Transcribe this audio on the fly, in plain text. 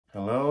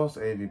Hello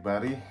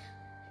everybody,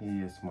 he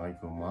is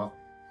Michael Mock.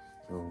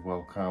 So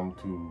welcome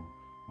to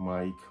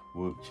Mike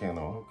Work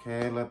Channel.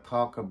 Okay, let's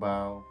talk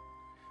about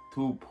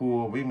two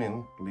poor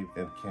women live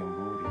in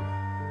Cambodia.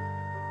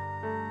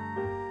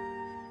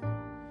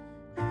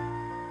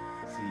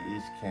 She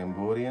is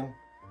Cambodian.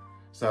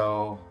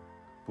 So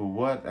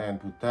Puwat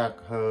and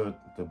Putak heard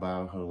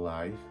about her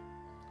life.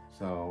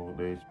 So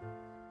the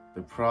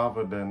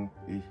province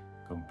is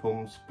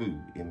Kampong Speu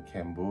in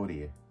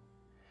Cambodia.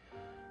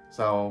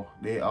 So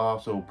they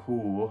are so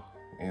poor,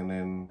 and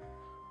then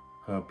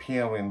her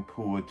parents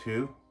poor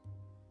too,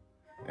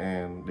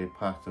 and they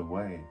passed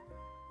away.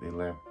 They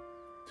left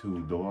two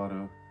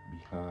daughters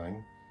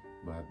behind,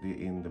 but they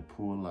in the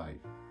poor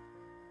life.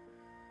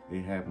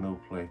 They have no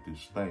place to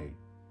stay.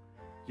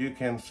 You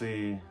can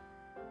see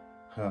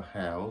her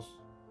house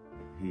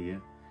here.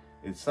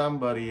 It's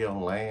somebody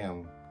else's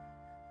land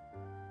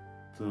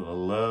to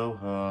allow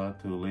her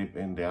to live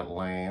in that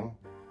land.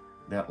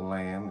 That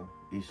land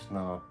is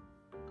not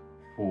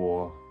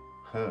for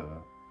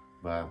her,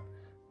 but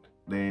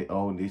they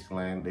own this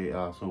land. They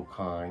are so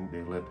kind.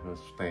 They let her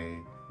stay,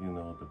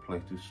 the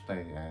place to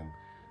stay, and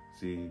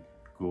she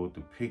go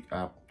to pick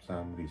up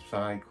some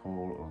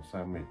recycle or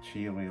some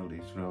material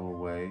they throw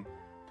away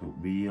to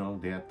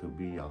build that to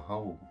be a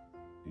home.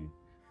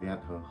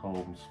 That her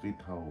home, sweet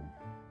home.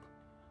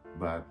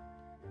 But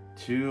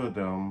two of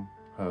them,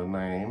 her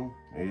name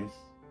is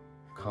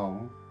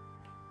Kong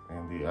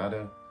and the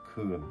other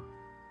Kun,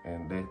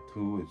 and they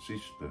two are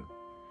sisters.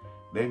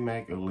 They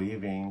make a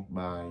living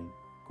by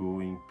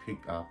going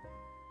pick up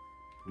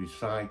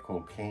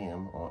recycled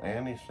can or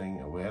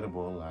anything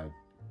available like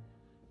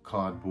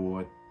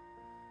cardboard,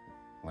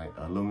 like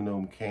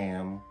aluminum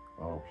can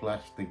or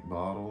plastic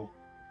bottle,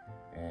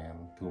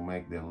 and to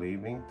make their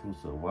living to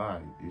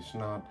survive. It's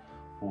not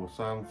for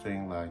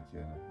something like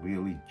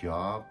really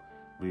job,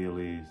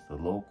 really the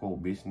local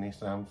business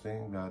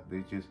something, but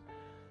they just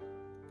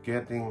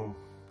getting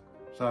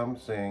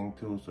something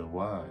to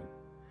survive.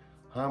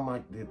 How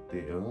much did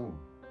they earn?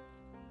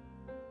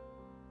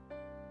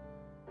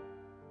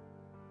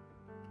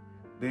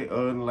 They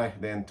earn less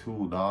than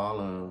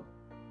 $2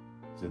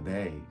 a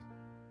day.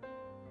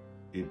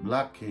 If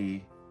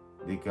lucky,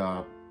 they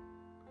got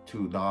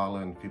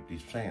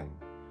 $2.50,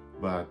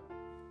 but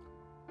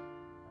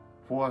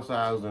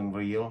 4,000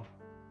 real,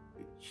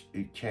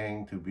 it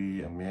changed to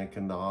be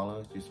American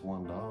dollars, just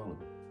 $1.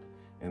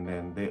 And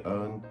then they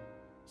earn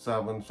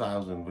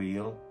 7,000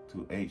 real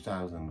to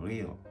 8,000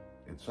 real.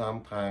 And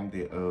sometimes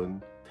they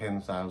earn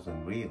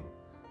 10,000 real.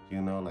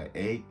 Like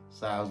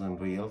 8,000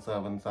 real,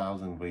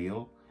 7,000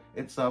 real.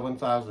 It's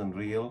 7,000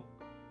 real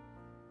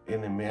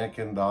in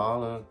American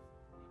dollar.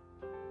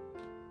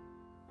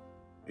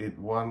 It's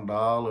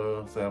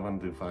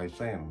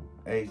 $1.75.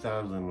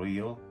 8,000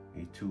 real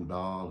is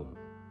 $2,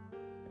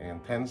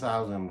 and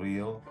 10,000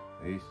 real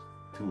is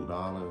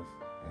 $2.50.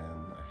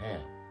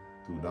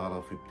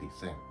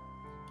 $2.50.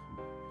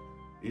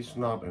 It's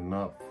not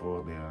enough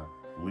for their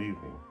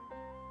living.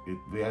 It's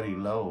very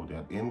low.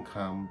 Their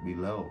income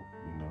below,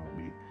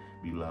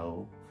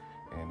 below.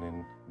 And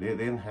then they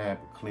didn't have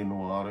clean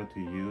water to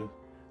use.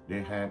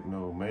 They have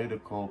no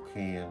medical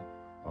care,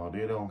 or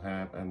they don't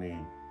have any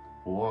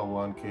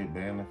 401k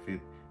benefit,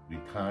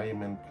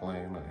 retirement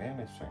plan, or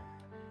anything.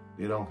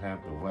 They don't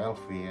have the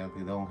welfare.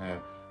 They don't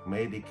have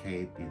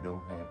Medicaid. They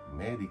don't have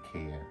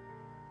Medicare.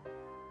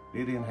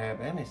 They didn't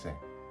have anything,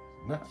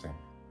 nothing.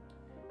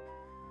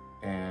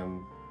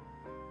 And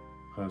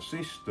her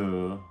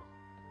sister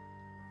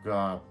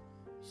got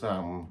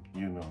some,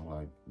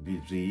 like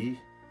disease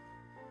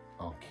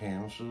or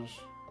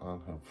cancers on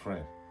her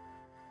flesh.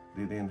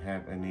 They didn't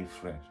have any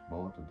flesh,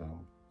 both of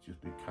them,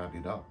 just they cut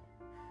it off.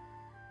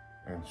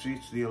 And she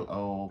still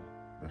owed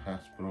the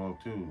hospital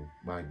too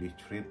by this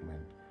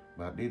treatment,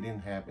 but they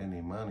didn't have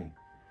any money.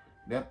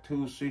 That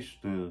two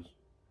sisters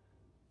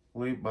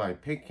live by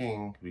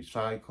picking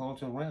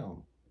recycles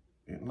around.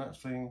 It's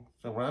nothing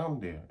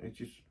around there. It's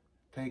just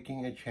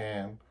taking a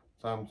chance,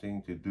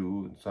 something to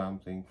do, and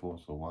something for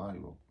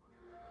survival.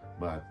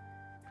 But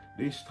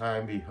this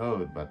time we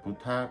heard, but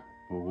Putak,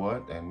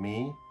 Puwat, and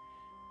me,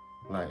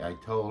 like I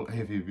told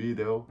every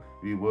video,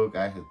 we work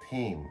as a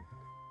team.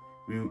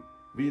 We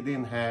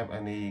didn't have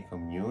any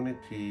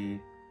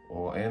community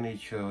or any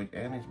church,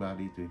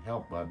 anybody to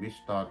help, but we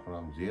start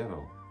from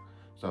zero.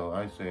 So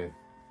I said,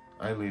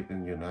 I live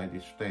in the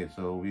United States,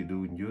 so we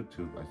do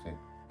YouTube. I said,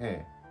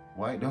 hey,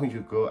 why don't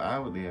you go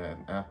out there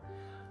and ask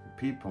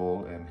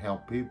people and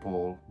help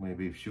people?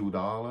 Maybe a few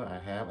dollars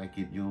I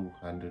give you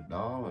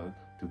 $100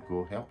 to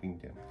go helping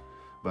them.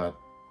 But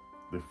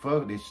the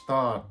first they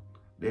start,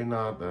 they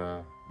not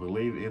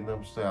believe in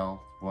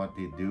themselves, what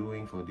they're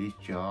doing for this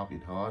job.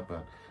 It's hard,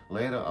 but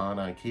later on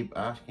I keep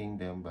asking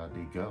them, but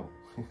they go.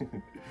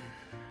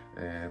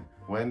 And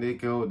when they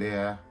go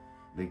there,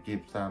 they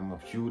give some a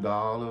few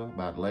dollars,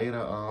 but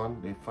later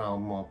on they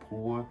found more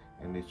poor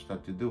and they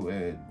start to do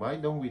it. Why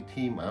don't we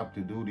team up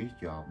to do this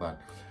job?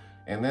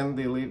 And then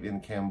they live in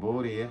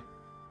Cambodia.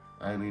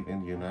 I live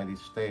in the United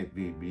States.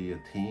 We be a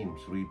team,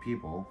 3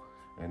 people,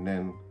 and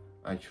then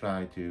I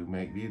try to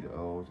make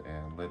videos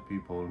and let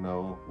people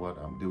know what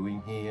I'm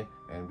doing here,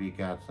 and we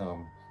got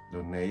some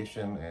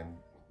donation and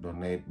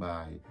donate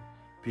by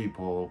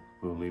people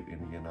who live in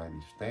the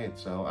United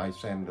States. So I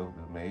send those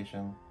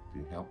donations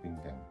to helping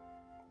them.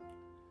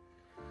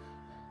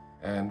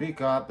 And we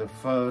got the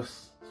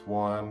first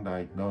one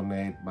that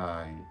donated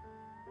by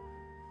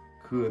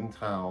Khun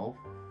Thao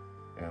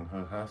and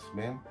her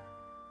husband.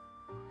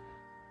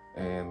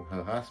 And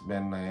her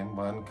husband named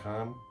Van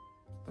Khan,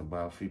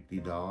 about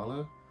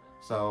 $50.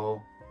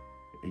 So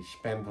he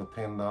spent for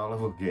 $10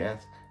 for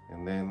gas,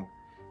 and then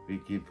we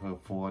give her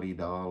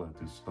 $40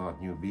 to start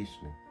new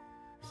business.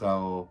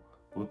 So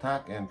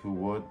Putak and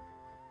Puwood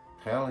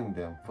telling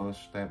them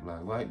first step,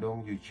 like, why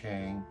don't you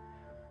change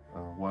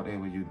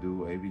whatever you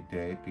do every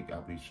day, pick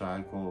up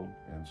recycle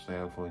and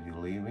sell for your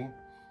living,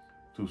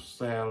 to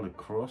sell the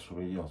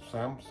grocery or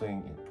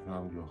something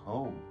from your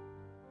home.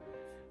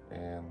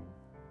 And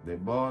they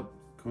both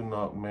could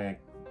not make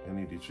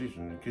any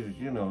decision because,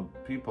 you know,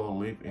 people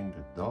live in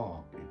the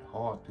dark. It's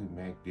hard to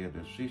make their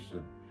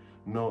decision.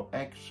 No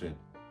exit,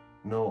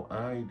 no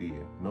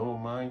idea, no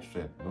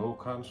mindset, no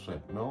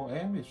concept, no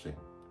everything.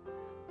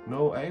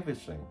 No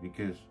everything,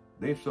 because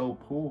they're so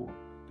poor.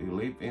 They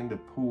live in the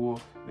poor,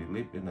 they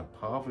live in a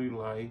poverty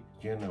life,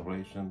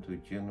 generation to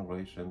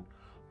generation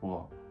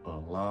for a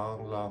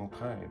long, long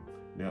time.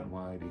 That's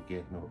why they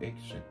get no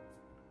exit.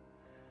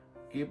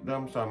 Give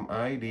them some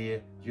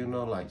idea, you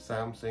know, like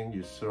something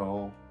you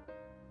throw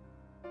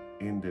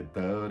in the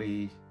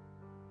dirty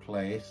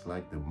place,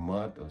 like the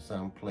mud or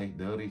some place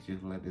dirty,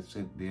 just let it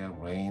sit there,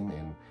 rain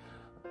and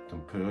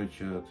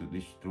temperature to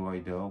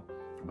destroy those.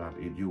 But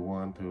if you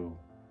want to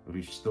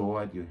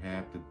restore it, you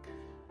have to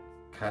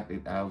cut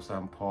it out,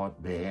 some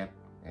part bad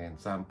and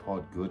some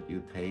part good.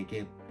 You take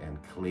it and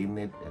clean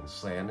it and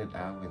sand it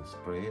out and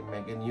spray it,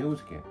 make it new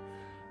again.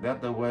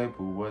 That's the way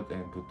Puwood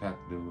and Putak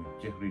do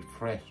it. Just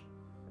refresh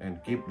and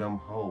give them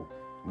hope.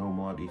 No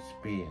more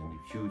despair in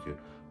the future.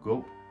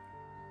 Go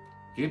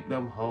give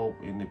them hope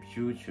in the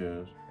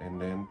future,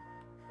 and then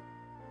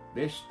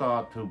they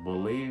start to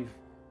believe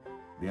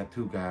they're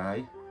two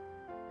guys.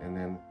 And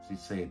then she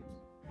said,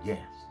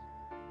 yes.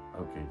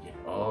 Okay, yeah,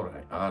 all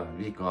right,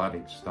 we got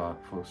it,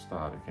 first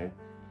start, okay?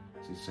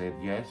 She said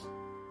yes.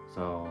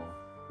 So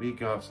we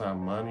got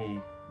some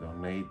money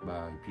donated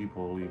by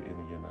people live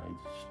in the United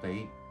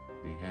States.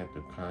 They have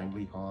the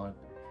kindly heart.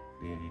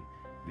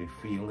 They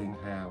feeling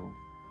how,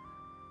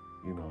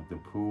 you know, the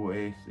poor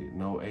is,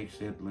 no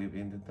exit, live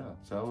in the dark.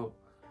 So,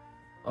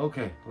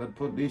 okay, let's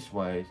put this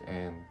way,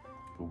 and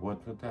for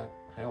what would that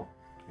help?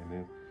 And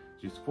then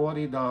just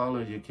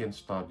 $40, you can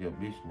start your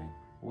business.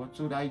 What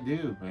should I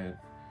do? And,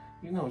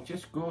 you know,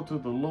 just go to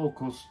the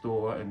local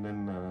store and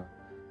then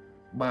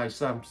buy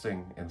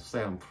something and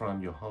sell in front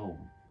of your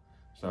home.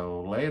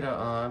 So later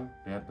on,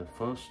 that's the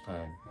first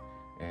time.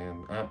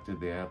 And after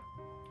that,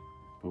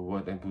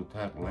 Puwood and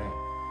Putak left.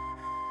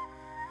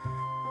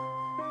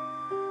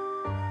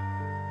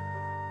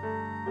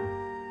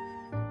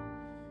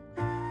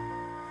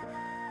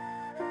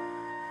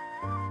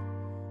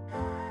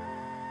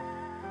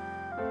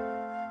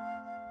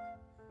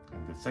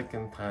 And the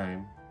second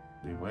time,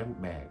 they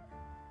went back.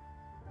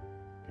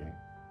 Okay.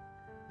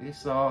 They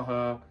saw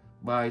her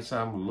buy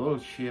some little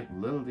shit,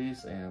 little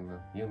this, and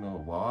you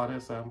know, water,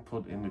 some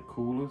put in the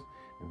coolers,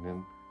 and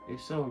then they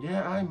saw,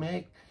 yeah, I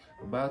make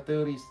about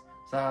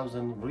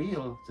 30,000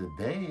 reals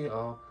a day,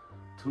 or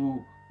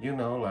to, you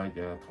know, like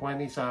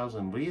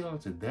 20,000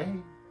 reals a day.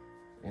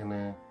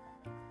 And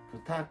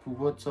Putak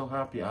Puwood so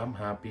happy, I'm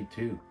happy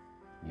too,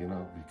 you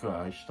know,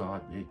 because I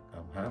started,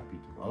 I'm happy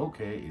too.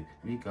 Okay,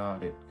 we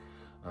got it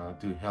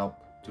to help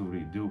to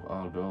reduce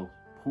all those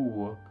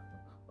poor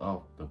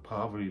of the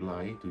poverty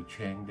life, to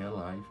change their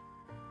life.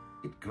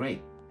 It's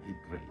great, it's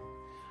great.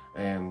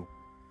 And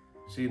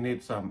she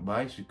needs some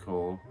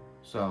bicycle,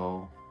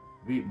 so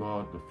we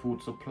bought the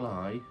food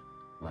supply,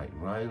 like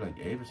rice, like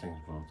everything,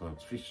 so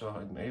fish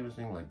and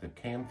everything, like the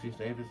canned fish,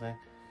 everything,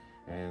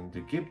 and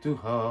to give to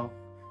her.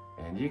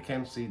 And you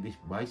can see this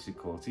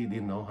bicycle. She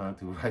didn't know how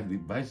to ride the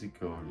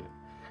bicycle yet.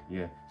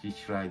 Yeah, she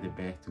tried the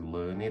best to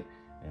learn it,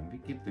 and we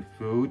give the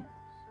food,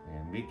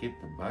 and we give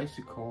the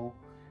bicycle,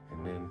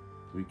 and then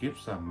we give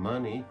some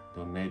money,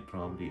 donate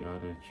from the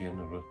other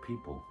generous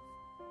people.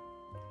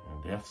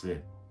 And that's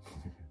it.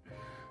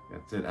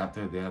 That's it.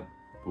 After that,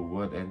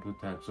 Puwood and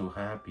Putak so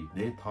happy.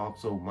 They talk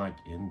so much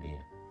in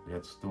there.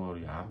 That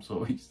story, I'm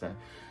so excited.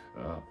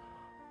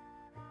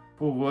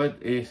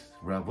 Puwood is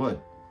Ravut,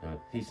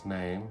 his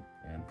name,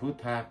 and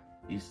Putak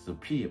is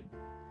Supip,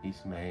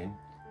 his name.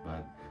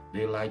 But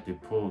they like to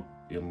put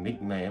a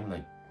nickname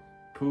like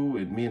Pu,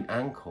 it means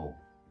uncle.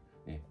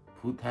 Yeah.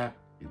 Putak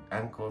is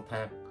Uncle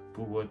Tak.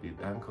 Puwood is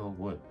Uncle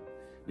Wood.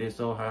 They're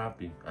so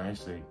happy. I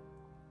say,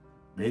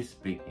 they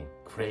speaking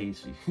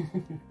crazy.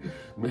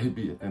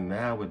 Maybe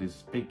now it is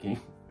speaking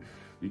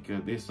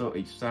because they're so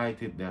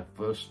excited. Their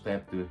first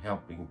step to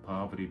helping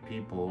poverty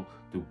people,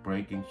 to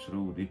breaking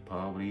through the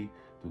poverty,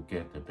 to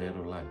get a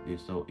better life. They're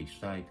so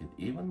excited.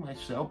 Even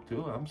myself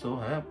too, I'm so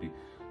happy.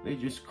 They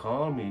just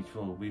call me,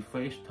 so we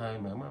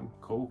FaceTime. I'm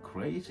go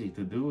crazy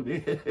to do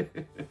this.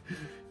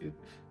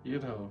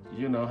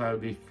 You know how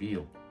they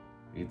feel.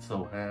 It's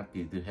so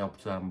happy to help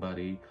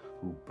somebody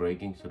who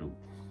breaking through.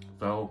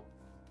 So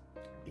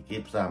we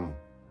give some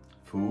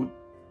food,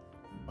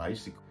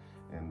 bicycle,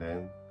 and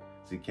then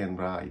she can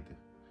ride,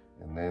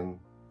 and then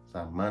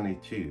some money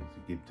too to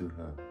give to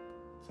her.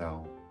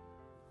 So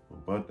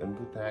Bert and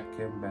Putak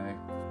came back.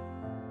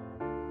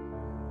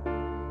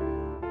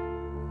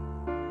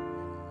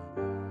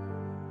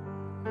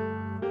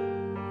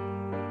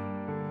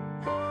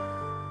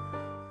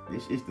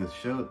 This is the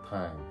third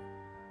time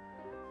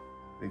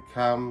they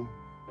come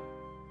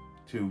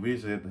to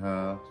visit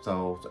her,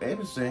 so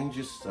everything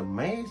just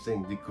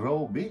amazing. They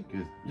grow big.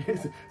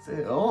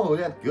 Say, oh,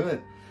 that's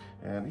good,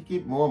 and he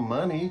give more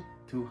money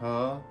to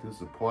her, to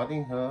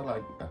supporting her,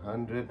 like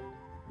 $100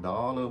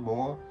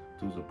 more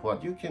to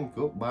support. You can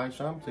go buy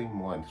something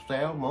more and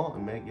sell more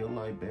and make your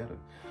life better.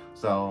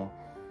 So,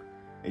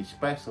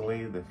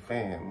 especially the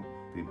fan,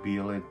 they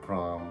build it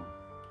from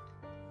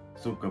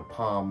sugar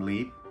palm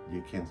leaf.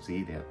 You can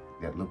see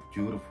that look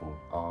beautiful,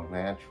 all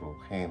natural,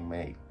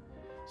 handmade.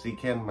 She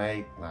can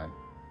make like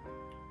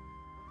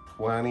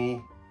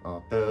 20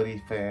 or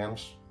 30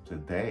 fans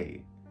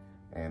today,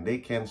 and they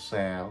can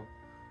sell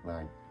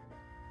like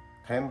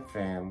 10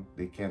 fans.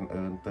 They can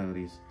earn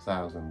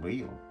 30,000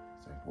 real.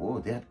 So, oh,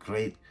 that's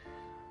great.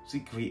 She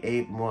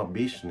create more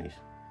business.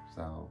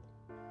 So,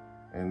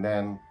 and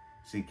then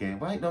she came,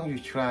 why don't you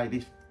try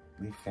this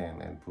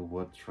fan? And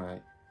Phuwat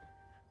tried.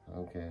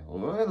 Okay,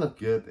 well, it look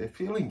good. It's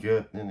feeling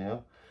good, you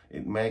know.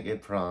 It make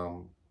it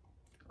from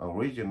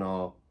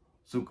original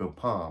sugar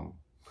palm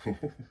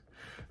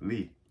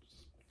leaf,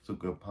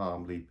 sugar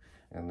palm leaf,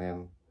 and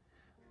then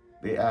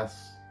they asked,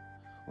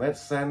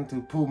 let's send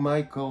to Phu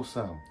Michael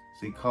some.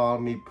 She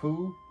called me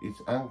Phu,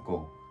 it's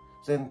uncle.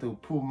 Send to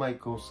Phu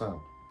Michael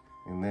some,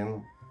 and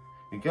then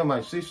because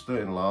my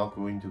sister-in-law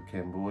going to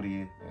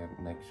Cambodia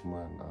next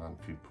month on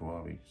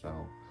February,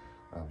 so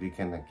we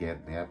can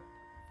get that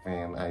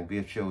fan. I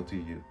will show to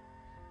you.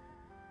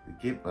 They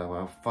give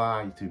about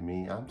 5 to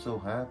me. I'm so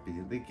happy.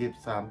 They give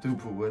some to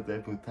Phuwat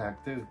and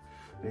Putak too.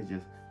 They're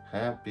just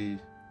happy,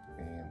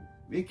 and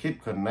we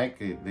keep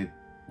connected with,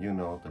 you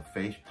know, the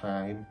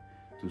FaceTime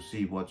to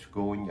see what's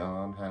going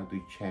on, how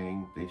to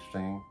change this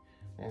thing,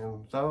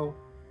 and so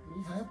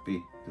we're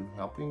happy to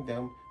helping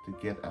them to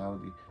get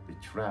out the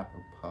trap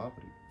of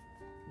poverty.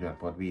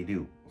 That's what we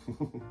do.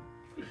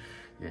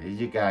 Yeah,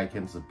 you guys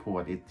can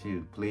support it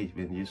too. Please,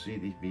 when you see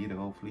this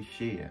video, please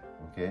share,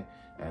 okay?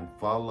 And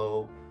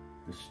follow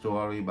the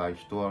story by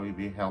story.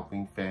 We're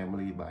helping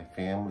family by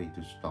family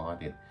to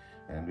start it.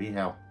 And we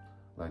help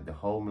like the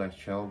homeless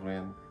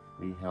children.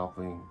 We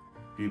helping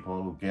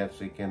people who get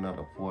sick, cannot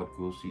afford to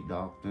go see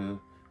doctor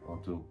or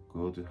to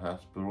go to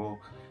hospital.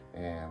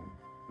 And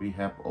we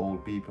help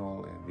old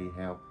people, and we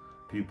help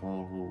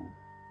people who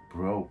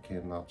broke,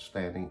 cannot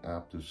standing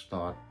up to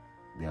start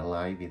their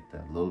life with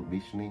a little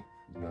business,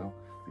 you know,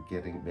 to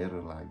getting better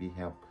life. We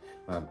help.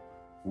 But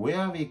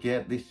where we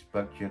get this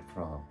budget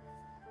from?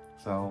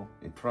 So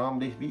it's from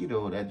this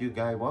video that you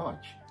guys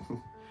watch.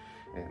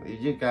 And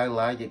if you guys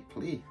like it,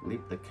 please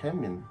leave the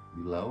comment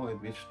below,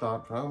 and we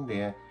start from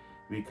there.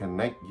 We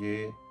connect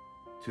you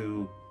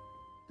to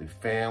the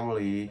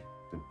family,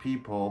 the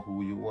people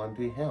who you want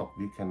to help.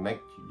 We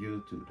connect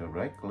you to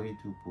directly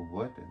to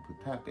Phuwat and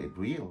Putak. It's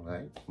real,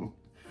 right?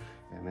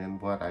 And then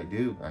what I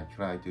do, I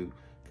try to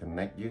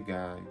connect you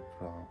guys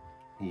from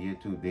here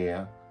to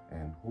there,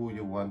 and who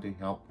you want to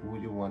help, who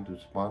you want to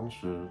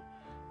sponsor.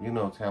 You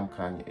know, I'm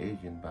kind of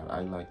Asian, but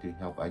I like to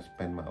help. I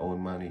spend my own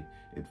money.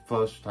 It's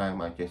first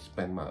time I just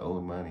spend my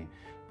own money,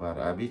 but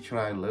I will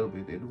try a little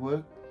bit. It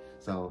worked,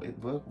 so it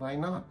worked. Why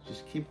not?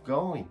 Just keep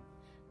going,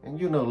 and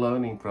you know,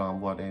 learning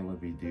from whatever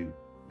we do.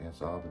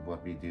 That's all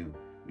what we do.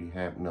 We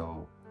have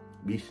no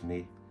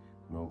business,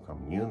 no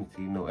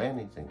community, no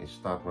anything. It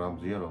starts from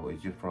zero.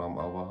 It's just from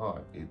our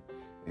heart.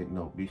 It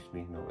no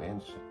business, no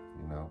answer,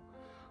 you know.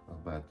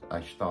 But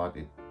I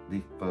started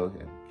this first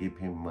and give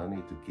him money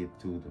to give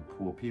to the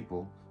poor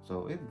people.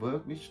 So it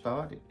worked. We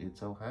started. It's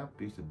so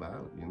happy it's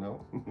about, you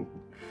know.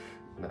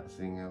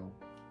 Nothing else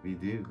we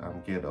do.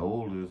 I'm get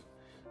older,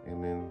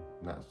 and then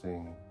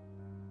nothing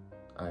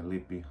I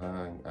leave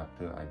behind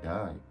after I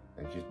die.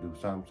 I just do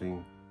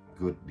something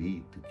good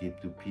deed to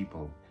give to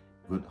people,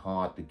 good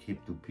heart to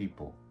give to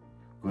people,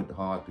 good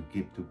heart to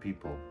give to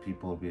people.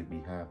 People will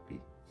be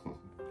happy.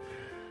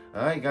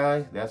 Alright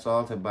guys, that's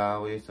all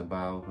about it. It's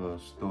about her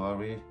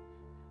story.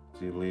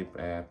 She lived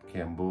at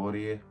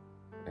Cambodia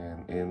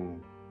and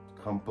in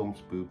Kampong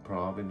Speu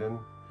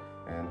Providence,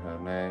 and her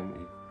name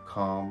is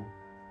Calm,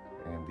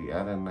 and the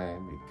other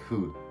name is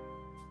Khut.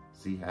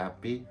 She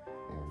happy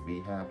and be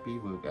happy,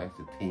 work as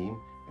a team,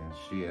 and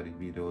share the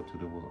video to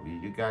the world.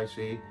 If you guys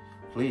see,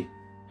 please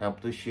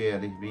help to share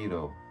this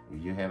video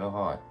if you have a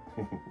heart.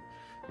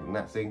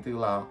 Not saying too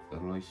loud,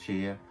 only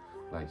share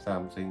like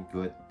something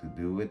good to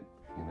do it,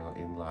 you know,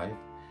 in life.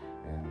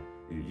 And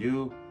if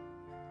you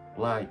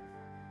like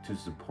to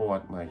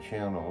support my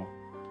channel,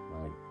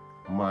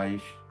 like my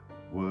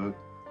work,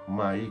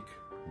 Mike,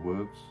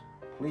 works,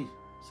 please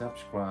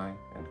subscribe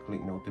and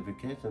click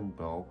notification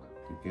bell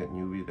to get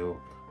new video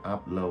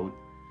upload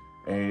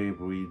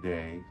every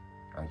day.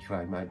 I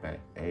try my best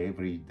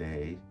every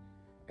day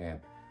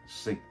at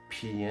 6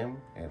 p.m.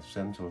 at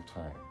Central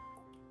Time.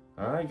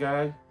 Alright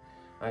guys,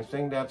 I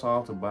think that's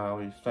all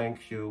about it.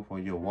 Thank you for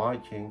your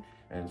watching,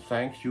 and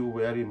thank you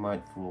very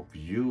much for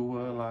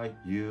viewer like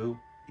you.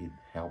 It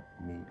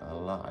helped me a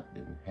lot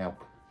and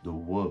helped the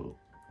world,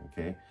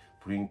 okay?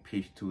 Bring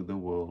peace to the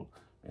world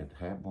and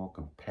have more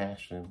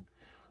compassion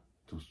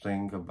to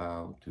think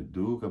about, to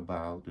do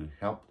about, to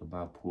help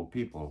about poor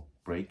people,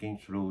 breaking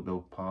through the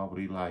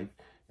poverty life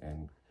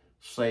and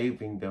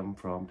saving them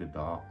from the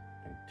dark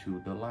and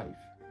to the life.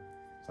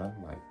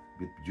 Sound like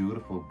with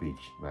beautiful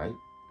beach, right?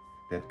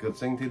 That's good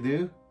thing to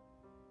do.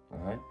 All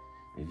right.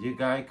 If you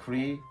guys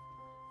agree,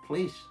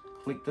 please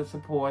click the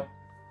support,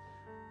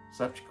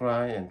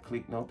 subscribe, and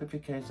click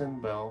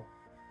notification bell.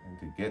 And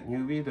to get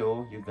new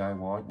video, you guys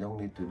watch, don't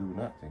need to do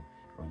nothing.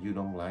 Or you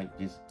don't like,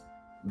 just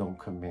don't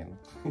comment.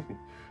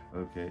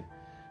 Okay.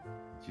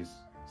 Just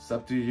it's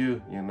up to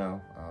you, you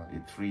know.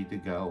 It's free to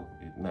go.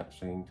 It's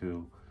nothing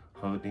to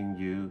hurting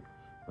you.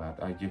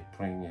 But I just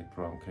bring it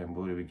from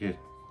Cambodia because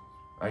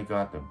I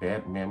got a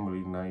bad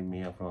memory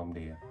nightmare from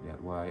there.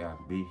 That's why I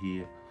be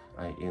here.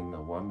 I in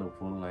a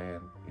wonderful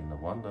land, in the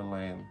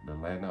wonderland, the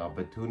land of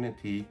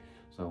opportunity.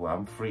 So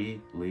I'm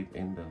free, live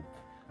in the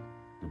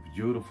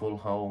beautiful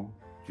home,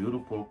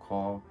 beautiful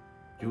car,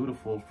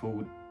 beautiful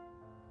food,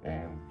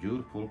 and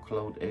beautiful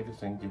clothes.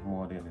 Everything is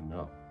more than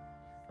enough.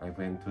 I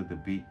went to the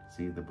beach,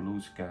 see the blue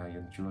sky,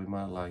 enjoy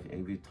my life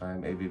every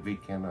time, every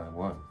weekend I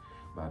want.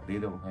 But they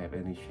don't have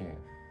any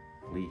chance.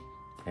 Please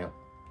help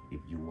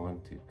if you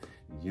want to.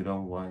 If you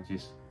don't want,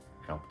 just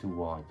help to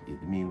watch.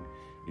 It means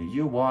if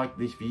you watch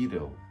this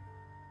video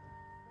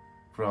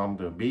from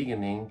the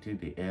beginning to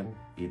the end,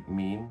 it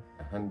means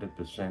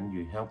 100%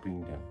 you're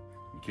helping them.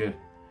 Because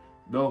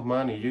those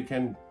money, you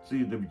can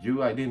see the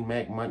view. I didn't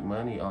make much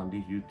money on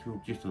this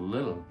YouTube, just a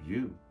little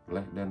view,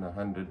 less than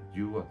 100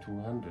 view or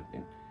 200.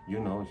 And you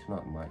know it's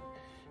not much.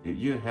 If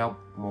you help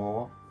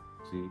more,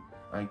 see,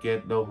 I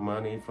get those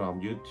money from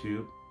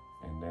YouTube,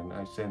 and then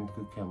I send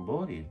to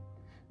Cambodia,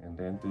 and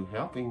then to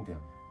helping them.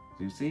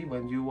 You see,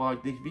 when you watch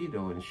this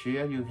video and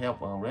share, you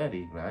help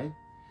already, right?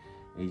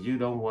 If you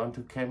don't want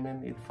to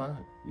comment, it's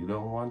fine. You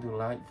don't want to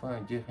like,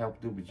 fine. Just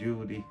help to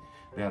view this.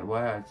 That's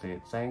why I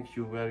said thank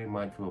you very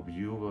much for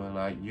viewer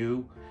like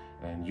you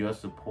and your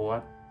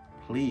support.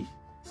 Please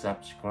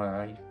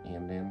subscribe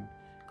and then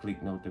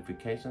click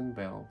notification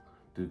bell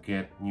to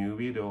get new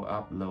video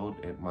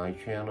upload at my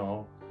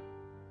channel.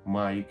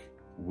 Mike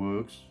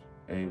Works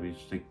every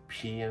 6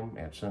 p.m.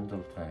 at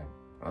Central Time.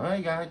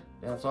 Alright guys,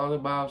 that's all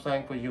about.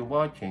 Thanks for your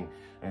watching,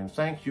 and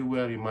thank you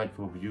very much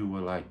for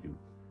viewer like you.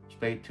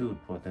 Stay tuned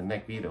for the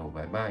next video.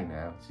 Bye bye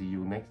now. See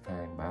you next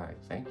time. Bye.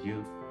 Thank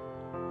you.